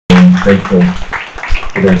Grateful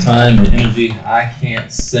for their time and energy. I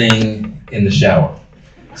can't sing in the shower,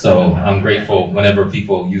 so I'm grateful whenever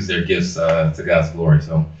people use their gifts to God's glory.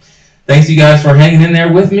 So thanks you guys for hanging in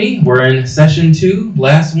there with me. We're in session 2,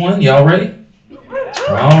 last one. Y'all ready?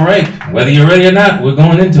 All right. Whether you're ready or not, we're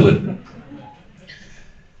going into it.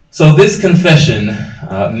 So this confession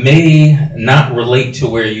may not relate to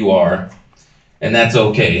where you are, and that's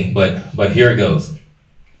okay, but here it goes.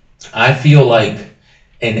 I feel like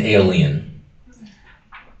an alien.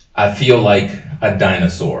 I feel like a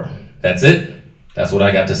dinosaur. That's it. That's what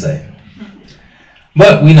I got to say.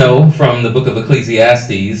 But we know from the book of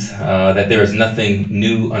Ecclesiastes that there is nothing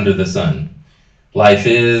new under the sun. Life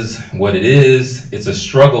is what it is. It's a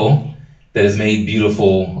struggle that is made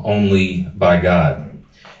beautiful only by God.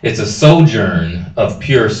 It's a sojourn of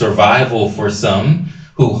pure survival for some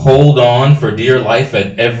who hold on for dear life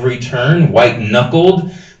at every turn,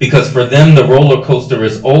 white-knuckled, because for them the roller coaster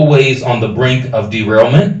is always on the brink of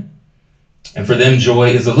derailment, and for them joy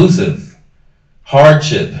is elusive.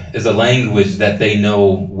 Hardship is a language that they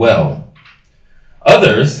know well.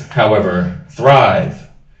 Others, however, thrive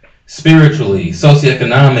spiritually,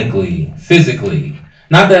 socioeconomically, physically.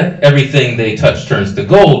 Not that everything they touch turns to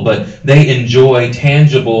gold, but they enjoy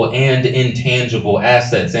tangible and intangible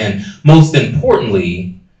assets. And most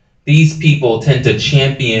importantly, these people tend to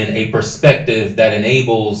champion a perspective that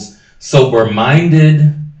enables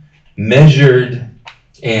sober-minded, measured,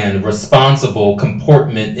 and responsible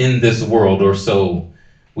comportment in this world, or so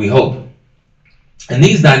we hope. And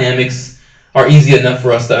these dynamics are easy enough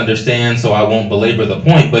for us to understand, so I won't belabor the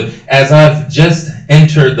point. But as I've just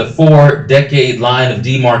entered the 4-decade line of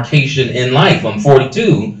demarcation in life, I'm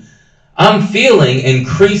 42, I'm feeling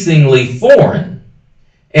increasingly foreign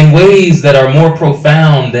in ways that are more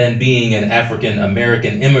profound than being an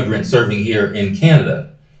African-American immigrant serving here in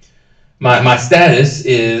Canada. My status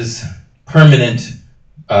is permanent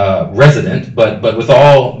resident, but with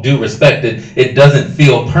all due respect, it doesn't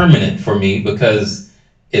feel permanent for me because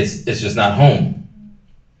it's just not home.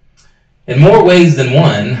 In more ways than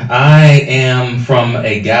one, I am from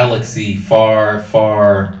a galaxy far,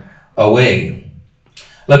 far away.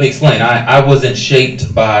 Let me explain. I wasn't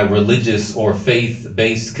shaped by religious or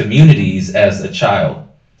faith-based communities as a child.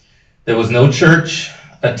 There was no church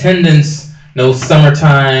attendance, no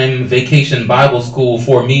summertime vacation Bible school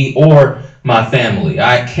for me or my family.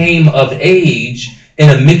 I came of age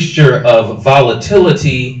in a mixture of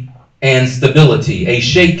volatility and stability, a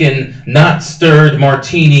shaken, not stirred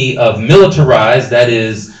martini of militarized, that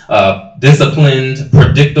is, disciplined,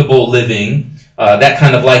 predictable living, that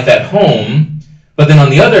kind of life at home. But then on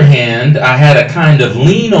the other hand, I had a kind of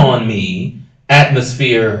lean on me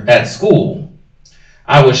atmosphere at school.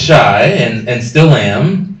 I was shy and still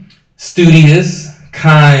am, studious,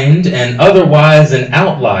 kind, and otherwise an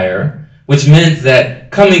outlier, which meant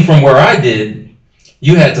that coming from where I did,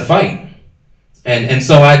 you had to fight. And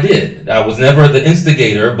so I did. I was never the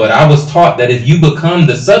instigator, but I was taught that if you become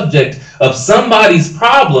the subject of somebody's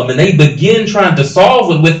problem and they begin trying to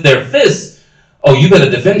solve it with their fists, oh, you better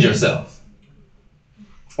defend yourself.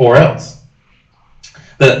 Or else.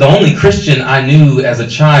 The only Christian I knew as a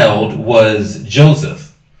child was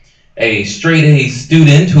Joseph, a straight-A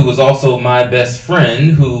student who was also my best friend,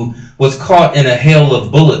 who was caught in a hail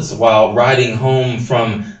of bullets while riding home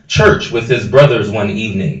from church with his brothers one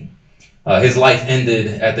evening. His life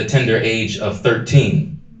ended at the tender age of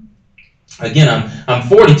 13. Again, I'm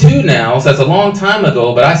 42 now, so that's a long time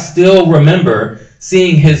ago, but I still remember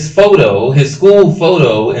seeing his photo, his school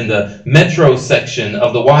photo, in the Metro section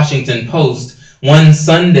of the Washington Post one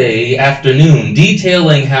Sunday afternoon,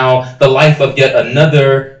 detailing how the life of yet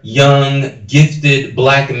another young, gifted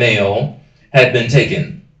black male had been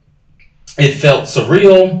taken. It felt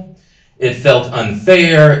surreal, it felt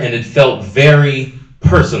unfair, and it felt very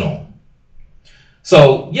personal.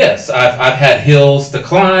 So yes, I've had hills to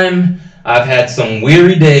climb, I've had some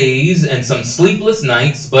weary days and some sleepless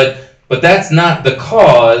nights, but that's not the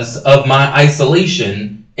cause of my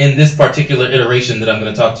isolation in this particular iteration that I'm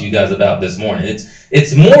going to talk to you guys about this morning.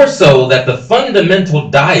 It's more so that the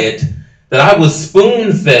fundamental diet that I was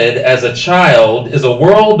spoon-fed as a child is a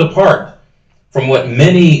world apart from what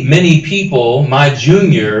many, many people, my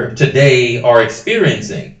junior, today are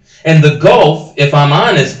experiencing. And the gulf, if I'm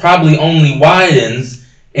honest, probably only widens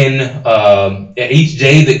in each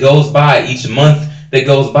day that goes by, each month that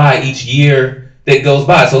goes by, each year that goes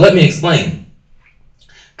by. So let me explain.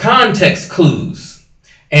 Context clues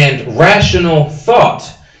and rational thought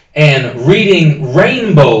and reading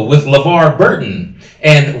Rainbow with LeVar Burton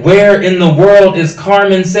and Where in the World is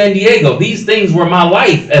Carmen Sandiego? These things were my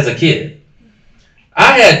life as a kid.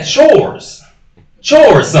 I had chores.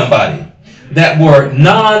 chores, somebody, that were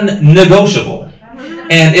non-negotiable.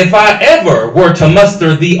 And if I ever were to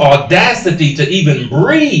muster the audacity to even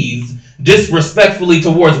breathe disrespectfully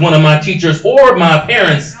towards one of my teachers or my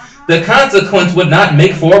parents, the consequence would not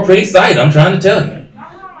make for a pretty sight, I'm trying to tell you.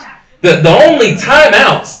 The only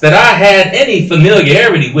timeouts that I had any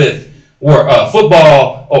familiarity with were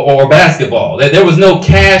football or basketball. There was no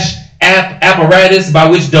cash apparatus by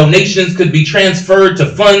which donations could be transferred to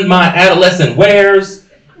fund my adolescent wares.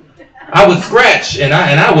 I would scratch and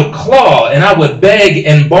I would claw and I would beg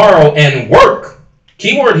and borrow and work.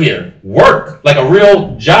 Keyword here, work, like a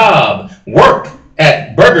real job. Work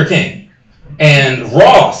at Burger King and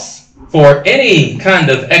Ross for any kind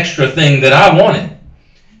of extra thing that I wanted.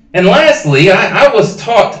 And lastly, I was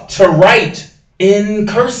taught to write in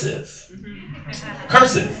cursive.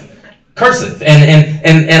 Cursive.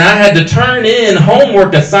 And I had to turn in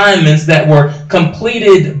homework assignments that were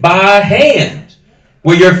completed by hand,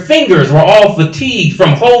 where your fingers were all fatigued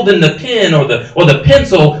from holding the pen or the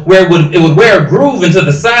pencil, where it would wear a groove into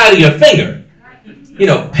the side of your finger. You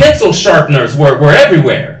know, pencil sharpeners were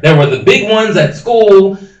everywhere. There were the big ones at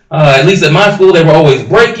school. At least at my school, they were always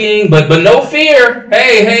breaking, but no fear.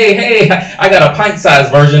 Hey, I got a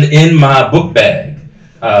pint-sized version in my book bag.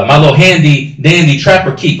 My little handy-dandy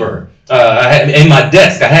trapper keeper in my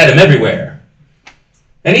desk. I had them everywhere.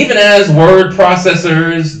 And even as word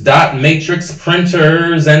processors, dot matrix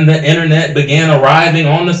printers, and the internet began arriving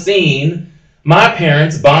on the scene, my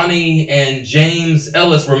parents, Bonnie and James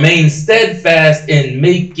Ellis, remained steadfast in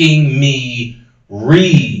making me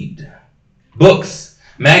read books,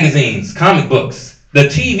 magazines, comic books, the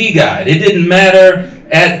TV guide. It didn't matter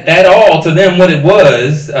at all to them what it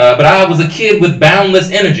was, but I was a kid with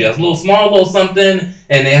boundless energy. I was a little small, little something,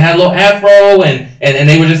 and they had a little afro, and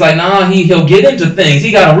they were just like, nah, he'll get into things.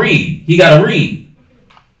 He got to read.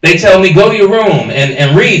 They tell me, go to your room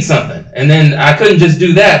and read something. And then I couldn't just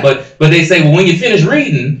do that, but they say, well, when you finish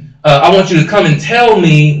reading, I want you to come and tell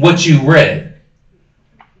me what you read.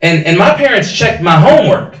 And my parents checked my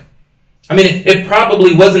homework. I mean, it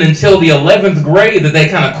probably wasn't until the 11th grade that they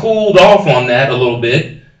kind of cooled off on that a little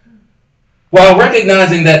bit. While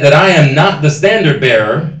recognizing that I am not the standard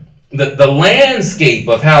bearer, the landscape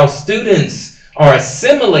of how students are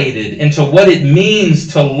assimilated into what it means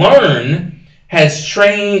to learn has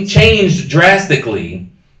changed drastically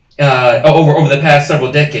over the past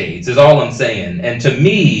several decades, is all I'm saying. And to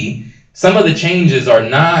me, some of the changes are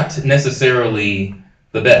not necessarily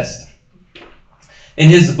the best. In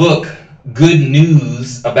his book, Good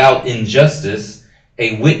News About Injustice,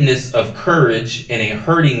 A Witness of Courage in a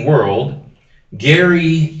Hurting World,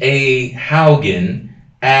 Gary A. Haugen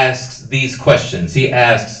asks these questions. He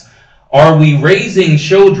asks, are we raising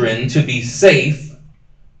children to be safe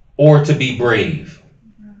or to be brave?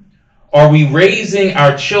 Are we raising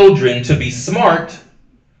our children to be smart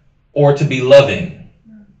or to be loving?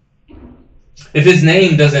 If his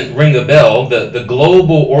name doesn't ring a bell, the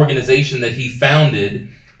global organization that he founded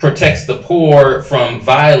protects the poor from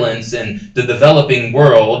violence in the developing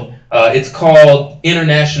world. It's called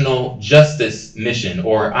International Justice Mission,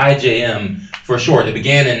 or IJM for short. It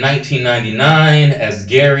began in 1999 as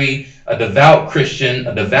Gary, a devout Christian,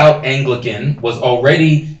 a devout Anglican, was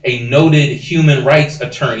already a noted human rights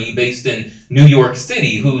attorney based in New York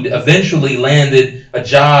City, who'd eventually landed a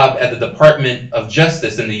job at the Department of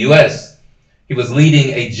Justice in the U.S. He was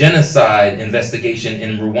leading a genocide investigation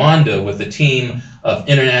in Rwanda with a team of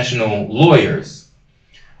international lawyers.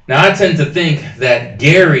 Now, I tend to think that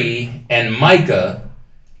Gary and Micah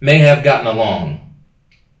may have gotten along.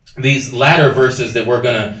 These latter verses that we're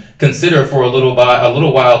going to consider for a little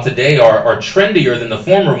while today are trendier than the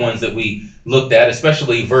former ones that we looked at,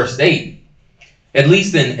 especially verse 8. At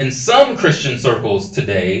least in some Christian circles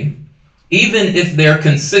today, even if their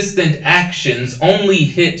consistent actions only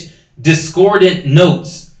hit discordant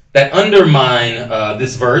notes that undermine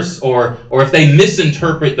this verse, or if they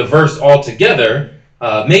misinterpret the verse altogether,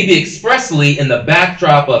 maybe expressly in the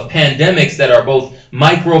backdrop of pandemics that are both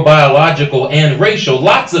microbiological and racial,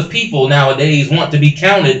 lots of people nowadays want to be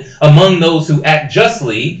counted among those who act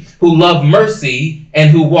justly, who love mercy, and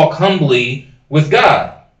who walk humbly with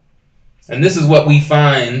God. And this is what we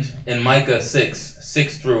find in Micah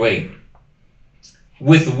 6 through 8.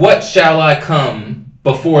 With what shall I come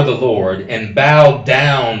before the Lord and bow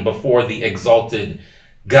down before the exalted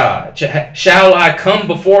God? Shall I come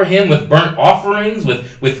before him with burnt offerings,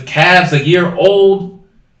 with calves a year old?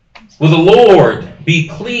 Will the Lord be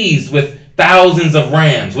pleased with thousands of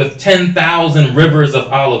rams, with 10,000 rivers of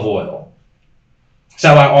olive oil?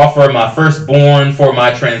 Shall I offer my firstborn for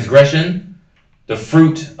my transgression, the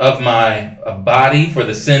fruit of my body for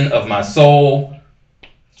the sin of my soul?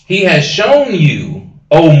 He has shown you,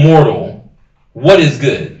 O mortal, what is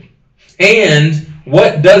good. And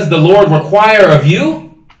what does the Lord require of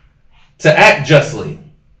you? To act justly,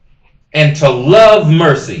 and to love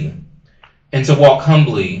mercy, and to walk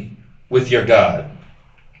humbly with your God.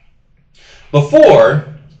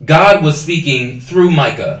 Before, God was speaking through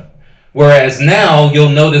Micah, whereas now you'll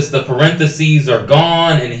notice the parentheses are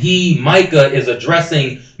gone, and Micah, is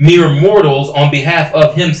addressing mere mortals on behalf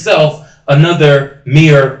of himself, another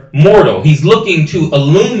mere mortal. He's looking to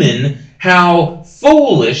illumine how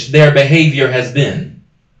foolish their behavior has been.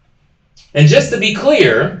 And just to be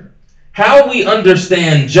clear, how we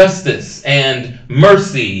understand justice and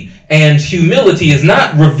mercy and humility is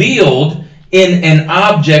not revealed in an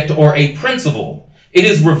object or a principle. It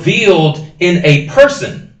is revealed in a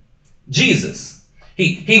person, Jesus.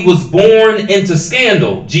 He was born into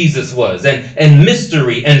scandal, Jesus was, and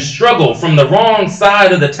mystery and struggle from the wrong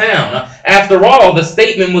side of the town. After all, the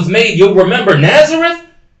statement was made, you'll remember, Nazareth?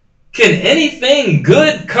 Can anything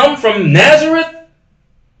good come from Nazareth?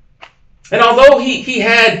 And although he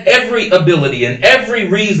had every ability and every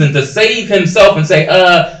reason to save himself and say,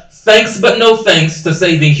 thanks but no thanks to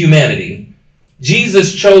saving humanity,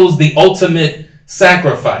 Jesus chose the ultimate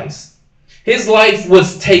sacrifice. His life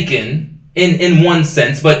was taken in one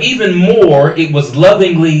sense, but even more, it was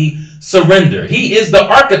lovingly surrendered. He is the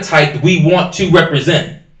archetype we want to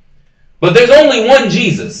represent. But there's only one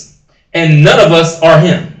Jesus, and none of us are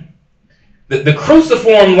him. The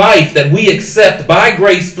cruciform life that we accept by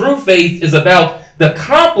grace through faith is about the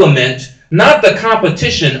complement, not the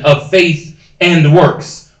competition of faith and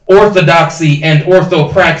works, orthodoxy and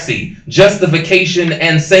orthopraxy, justification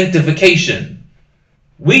and sanctification.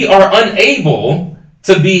 We are unable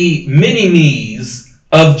to be mini-me's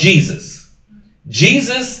of Jesus.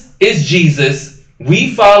 Jesus is Jesus.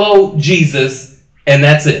 We follow Jesus, and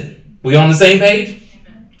that's it. We on the same page?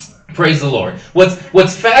 Praise the Lord.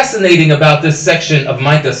 What's fascinating about this section of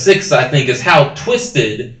Micah 6, I think, is how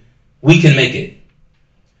twisted we can make it.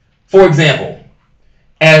 For example,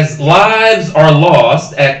 as lives are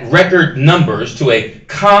lost at record numbers to a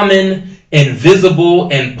common,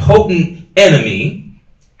 invisible, and potent enemy,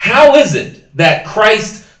 how is it that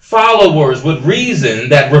Christ's followers would reason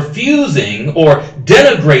that refusing or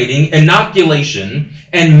denigrating inoculation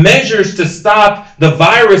and measures to stop the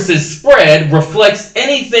virus's spread reflects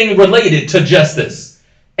anything related to justice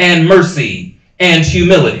and mercy and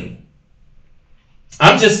humility?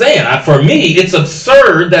 I'm just saying, for me, it's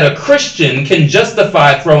absurd that a Christian can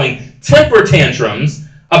justify throwing temper tantrums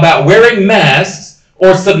about wearing masks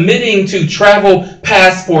or submitting to travel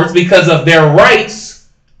passports because of their rights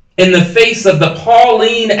in the face of the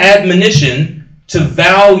Pauline admonition to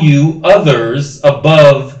value others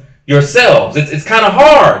above yourselves. It's kind of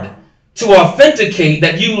hard to authenticate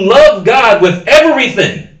that you love God with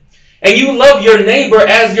everything and you love your neighbor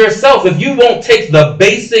as yourself if you won't take the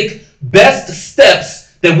basic best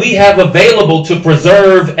steps that we have available to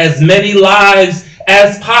preserve as many lives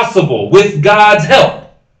as possible with God's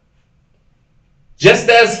help. Just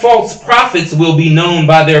as false prophets will be known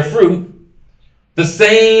by their fruit, the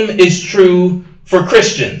same is true for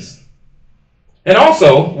Christians. And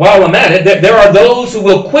also, while I'm at it, there are those who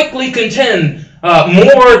will quickly contend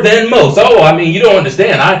more than most. You don't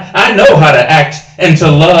understand. I know how to act and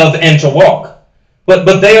to love and to walk. But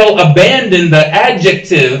they'll abandon the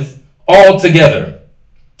adjective altogether.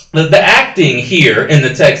 The acting here in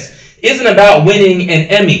the text isn't about winning an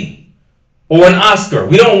Emmy or an Oscar.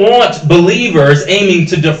 We don't want believers aiming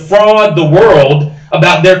to defraud the world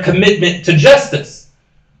about their commitment to justice.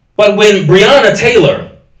 But when Breonna Taylor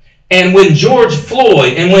and when George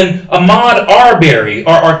Floyd and when Ahmaud Arbery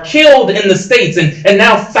are killed in the States and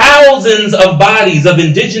now thousands of bodies of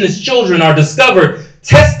indigenous children are discovered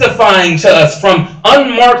testifying to us from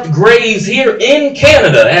unmarked graves here in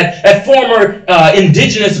Canada at former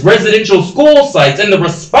indigenous residential school sites, and the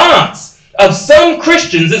response of some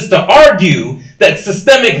Christians is to argue that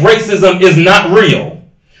systemic racism is not real,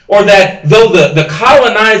 or that though the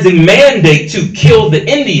colonizing mandate to kill the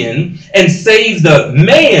Indian and save the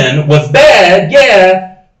man was bad,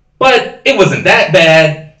 yeah, but it wasn't that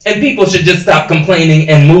bad, and people should just stop complaining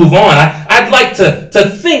and move on. I'd like to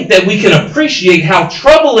think that we can appreciate how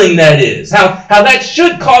troubling that is, how that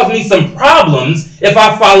should cause me some problems if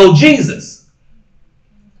I follow Jesus.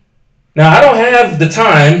 Now, I don't have the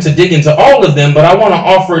time to dig into all of them, but I want to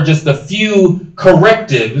offer just a few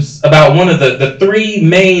correctives about one of the three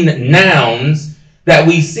main nouns that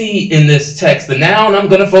we see in this text. The noun I'm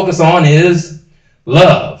going to focus on is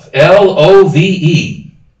love,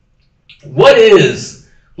 L-O-V-E. What is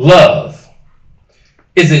love?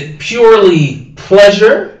 Is it purely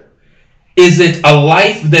pleasure? Is it a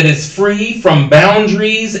life that is free from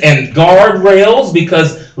boundaries and guardrails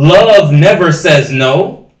because love never says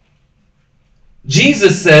no?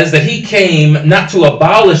 Jesus says that he came not to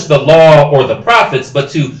abolish the law or the prophets, but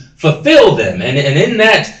to fulfill them. And in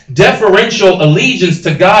that deferential allegiance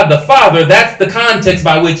to God the Father, that's the context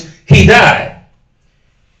by which he died.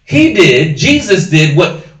 Jesus did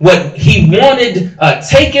what he wanted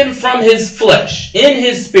taken from his flesh, in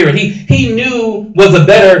his spirit. He knew was a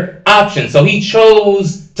better option. So he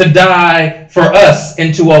chose to die for us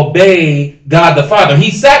and to obey God the Father.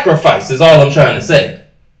 He sacrificed, is all I'm trying to say.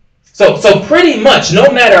 So pretty much,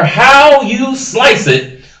 no matter how you slice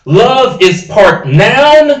it, love is part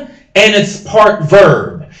noun and it's part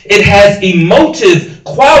verb. It has emotive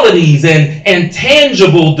qualities and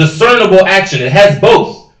tangible, discernible action. It has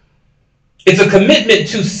both. It's a commitment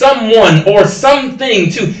to someone or something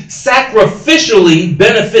to sacrificially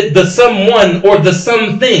benefit the someone or the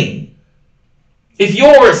something. If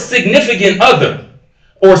your significant other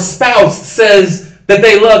or spouse says that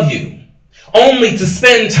they love you, only to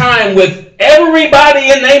spend time with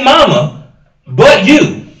everybody and their mama but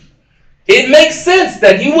you, it makes sense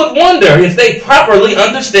that you would wonder if they properly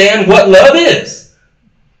understand what love is.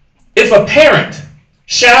 If a parent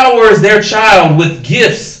showers their child with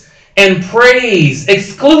gifts and praise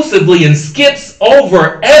exclusively and skips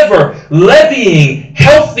over ever levying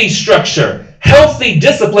healthy structure, healthy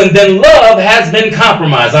discipline, then love has been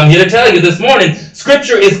compromised. I'm here to tell you this morning,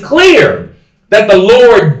 Scripture is clear that the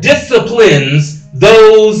Lord disciplines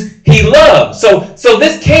those he loves. So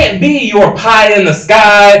this can't be your pie in the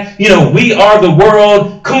sky, we are the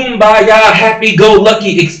world, kumbaya,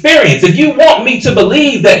 happy-go-lucky experience. If you want me to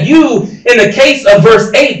believe that you, in the case of verse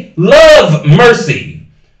 8, love mercy,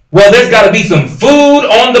 well, there's got to be some food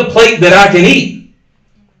on the plate that I can eat.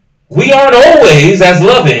 We aren't always as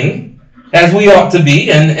loving as we ought to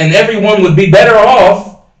be, and everyone would be better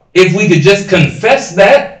off if we could just confess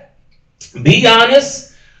that, be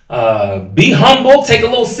honest, be humble, take a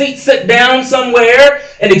little seat, sit down somewhere,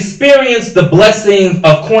 and experience the blessing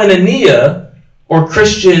of koinonia, or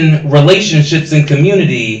Christian relationships and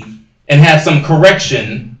community, and have some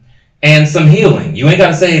correction and some healing. You ain't got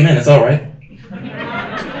to say amen, it's all right.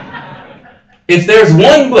 If there's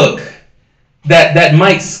one book that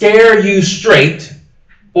might scare you straight,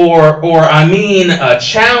 or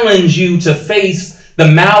challenge you to face the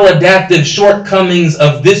maladaptive shortcomings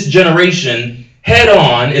of this generation head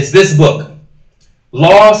on, it's this book,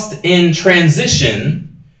 Lost in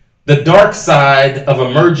Transition, The Dark Side of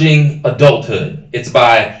Emerging Adulthood. It's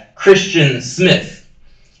by Christian Smith.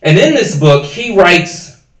 And in this book, he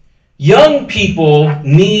writes, young people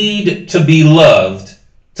need to be loved,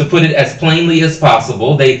 to put it as plainly as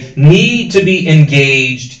possible. They need to be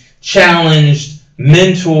engaged, challenged,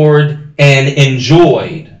 mentored, and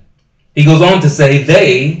enjoyed. He goes on to say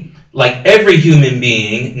they, like every human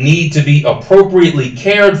being, need to be appropriately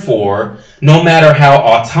cared for, no matter how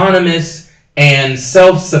autonomous and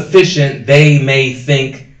self-sufficient they may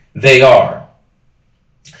think they are.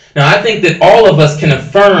 Now, I think that all of us can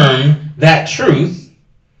affirm that truth.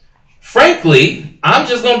 Frankly, I'm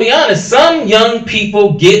just going to be honest, some young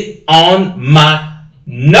people get on my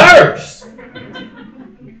nerves.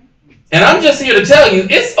 And I'm just here to tell you,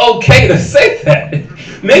 it's okay to say that.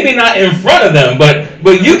 Maybe not in front of them,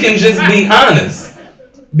 but you can just be honest.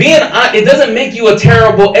 It doesn't make you a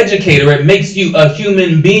terrible educator. It makes you a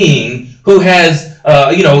human being who has,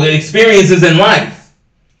 experiences in life.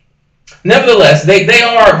 Nevertheless, they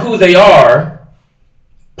are who they are,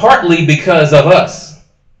 partly because of us.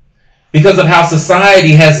 Because of how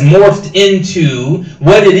society has morphed into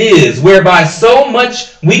what it is, whereby so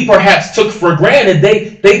much we perhaps took for granted,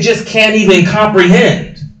 they just can't even comprehend.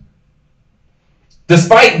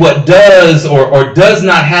 Despite what does or does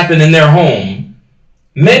not happen in their home,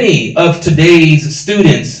 many of today's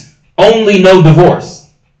students only know divorce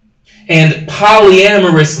and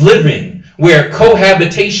polyamorous living, where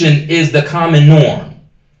cohabitation is the common norm.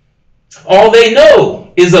 All they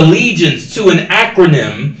know is allegiance to an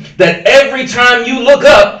acronym that every time you look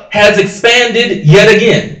up has expanded yet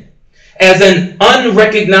again, as an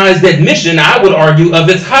unrecognized admission, I would argue, of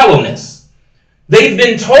its hollowness. They've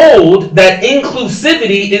been told that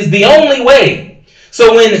inclusivity is the only way.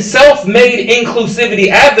 So when self-made inclusivity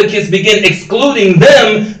advocates begin excluding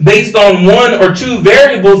them based on one or two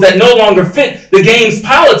variables that no longer fit the game's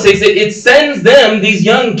politics, it sends them, these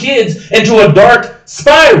young kids, into a dark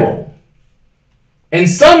spiral. And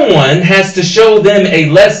someone has to show them a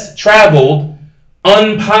less traveled,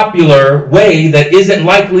 unpopular way that isn't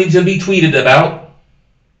likely to be tweeted about.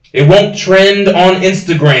 It won't trend on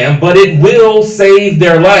Instagram, but it will save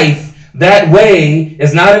their life That way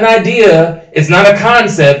is not an idea. It's not a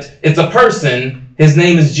concept. It's a person. His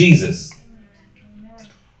name is Jesus.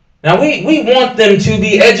 Now, we want them to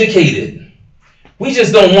be educated. We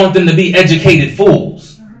just don't want them to be educated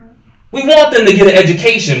fools. We want them to get an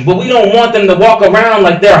education, but we don't want them to walk around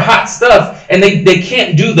like they're hot stuff and they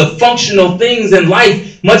can't do the functional things in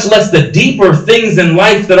life, much less the deeper things in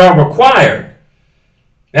life that are required.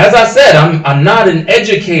 As I said, I'm not an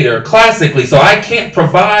educator classically, so I can't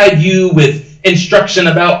provide you with instruction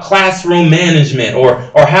about classroom management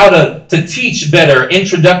or how to teach better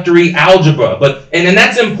introductory algebra, and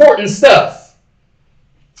that's important stuff.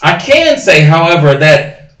 I can say, however,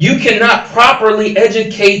 that you cannot properly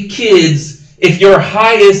educate kids if your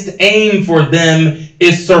highest aim for them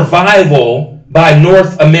is survival by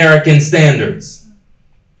North American standards.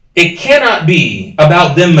 It cannot be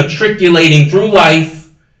about them matriculating through life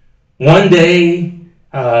one day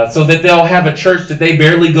so that they'll have a church that they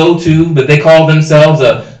barely go to, but they call themselves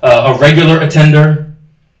a regular attender.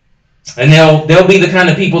 And they'll be the kind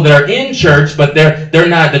of people that are in church, but they're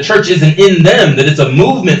not. The church isn't in them. That it's a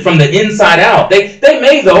movement from the inside out. They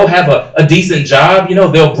may though have a decent job.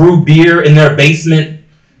 They'll brew beer in their basement.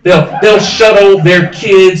 They'll shuttle their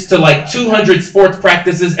kids to like 200 sports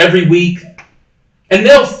practices every week, and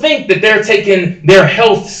they'll think that they're taking their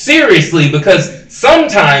health seriously because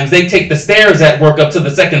sometimes they take the stairs at work up to the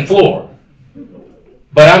second floor.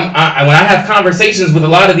 But when I have conversations with a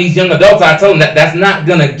lot of these young adults, I tell them that that's not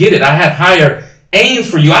going to get it. I have higher aims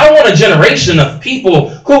for you. I want a generation of people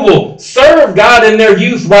who will serve God in their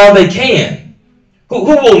youth while they can, who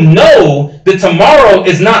will know that tomorrow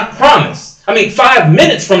is not promised. 5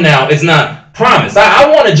 minutes from now is not promised.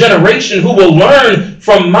 I want a generation who will learn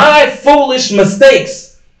from my foolish mistakes.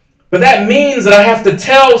 But that means that I have to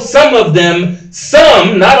tell some of them,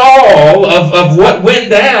 not all, of what went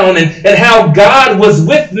down and how God was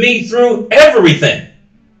with me through everything.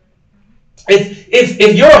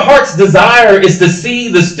 If your heart's desire is to see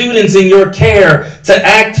the students in your care, to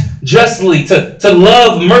act justly, to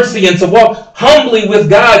love mercy, and to walk humbly with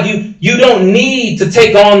God, you don't need to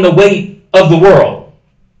take on the weight of the world.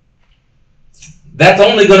 That's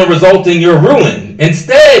only going to result in your ruin.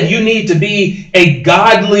 Instead, you need to be a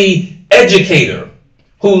godly educator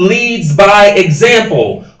who leads by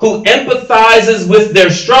example, who empathizes with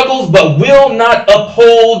their struggles but will not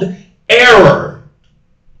uphold error.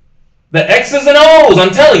 The X's and O's,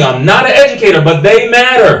 I'm telling you, I'm not an educator, but they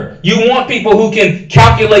matter. You want people who can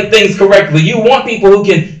calculate things correctly. You want people who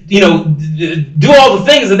can, do all the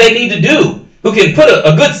things that they need to do, who can put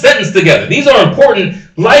a good sentence together. These are important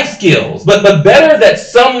life skills, but better that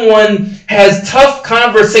someone has tough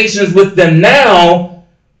conversations with them now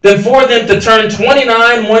than for them to turn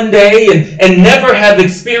 29 one day and never have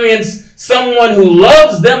experienced someone who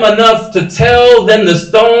loves them enough to tell them the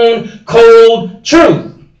stone cold truth.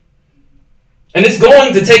 And it's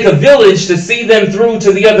going to take a village to see them through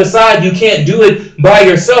to the other side. You can't do it by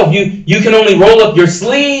yourself. You can only roll up your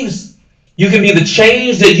sleeves. You can be the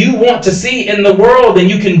change that you want to see in the world, and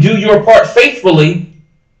you can do your part faithfully.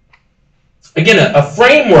 Again, a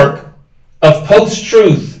framework of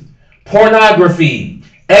post-truth, pornography,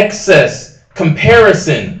 excess,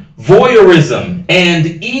 comparison, voyeurism, and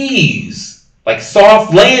ease, like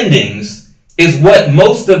soft landings, is what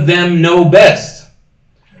most of them know best.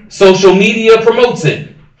 Social media promotes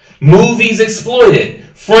it. Movies exploit it.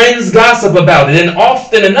 Friends gossip about it. And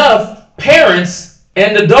often enough, parents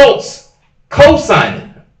and adults co-sign it.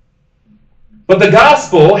 But the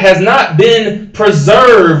gospel has not been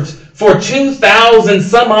preserved for 2,000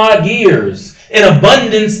 some odd years in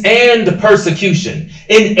abundance and persecution,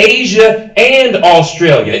 in Asia and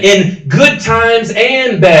Australia, in good times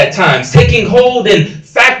and bad times, taking hold in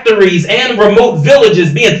factories and remote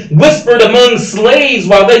villages, being whispered among slaves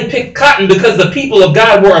while they picked cotton because the people of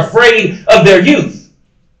God were afraid of their youth.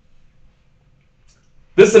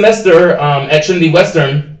 This semester at Trinity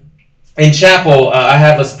Western in chapel, I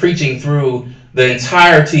have us preaching through the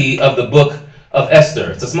entirety of the book of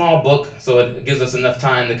Esther. It's a small book, so it gives us enough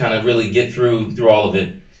time to kind of really get through all of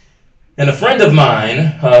it. And a friend of mine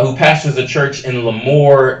who pastors a church in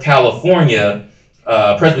Lemoore, California,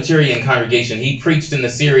 Presbyterian congregation, he preached in the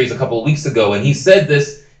series a couple of weeks ago, and he said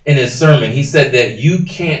this in his sermon. He said that you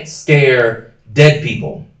can't scare dead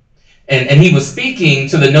people. And he was speaking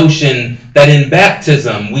to the notion that in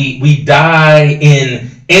baptism, we die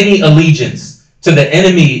in any allegiance to the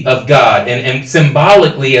enemy of God. And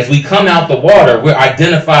symbolically, as we come out the water, we're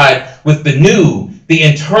identified with the new, the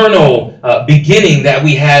eternal beginning that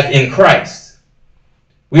we have in Christ.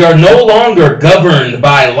 We are no longer governed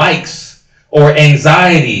by likes or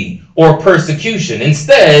anxiety or persecution.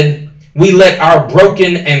 Instead, we let our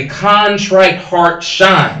broken and contrite heart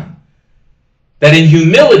shine, that in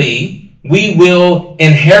humility we will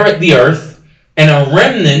inherit the earth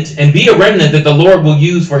and be a remnant that the Lord will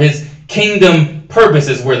use for his kingdom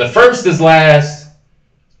purposes, where the first is last,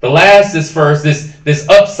 the last is first. This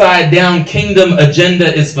upside down kingdom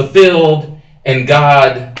agenda is fulfilled and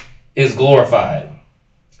God is glorified.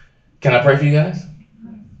 Can I pray for you guys?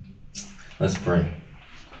 Let's pray.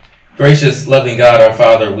 Gracious, loving God, our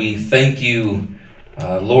Father, we thank you,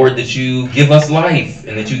 Lord, that you give us life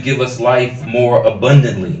and that you give us life more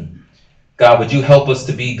abundantly. God, would you help us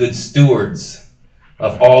to be good stewards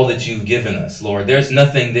of all that you've given us, Lord? There's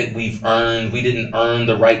nothing that we've earned. We didn't earn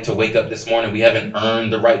the right to wake up this morning. We haven't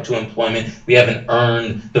earned the right to employment. We haven't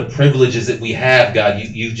earned the privileges that we have, God.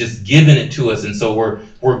 You've just given it to us, and so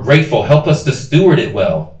we're grateful. Help us to steward it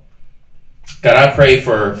well. God, I pray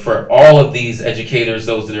for all of these educators,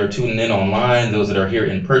 those that are tuning in online, those that are here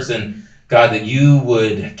in person, God, that you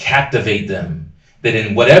would captivate them, that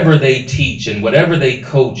in whatever they teach and whatever they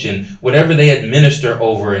coach and whatever they administer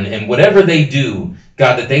over and whatever they do,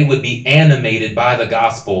 God, that they would be animated by the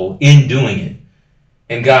gospel in doing it.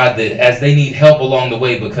 And God, that as they need help along the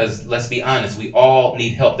way, because let's be honest, we all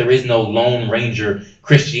need help. There is no Lone Ranger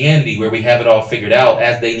Christianity where we have it all figured out.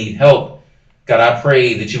 As they need help, God, I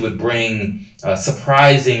pray that you would bring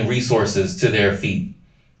surprising resources to their feet.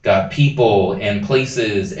 God, people and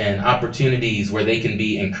places and opportunities where they can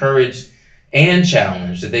be encouraged and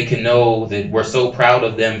challenged, that they can know that we're so proud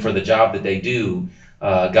of them for the job that they do,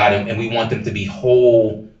 God, and we want them to be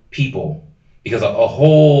whole people, because a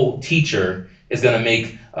whole teacher is going to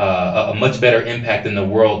make a much better impact in the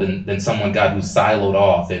world than someone, God, who's siloed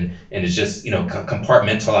off and is just,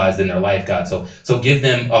 compartmentalized in their life, God. So give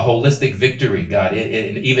them a holistic victory, God,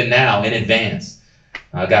 even now in advance.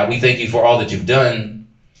 God, we thank you for all that you've done.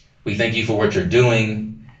 We thank you for what you're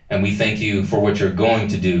doing, and we thank you for what you're going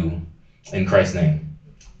to do. In Christ's name,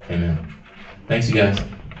 amen. Thanks, you guys.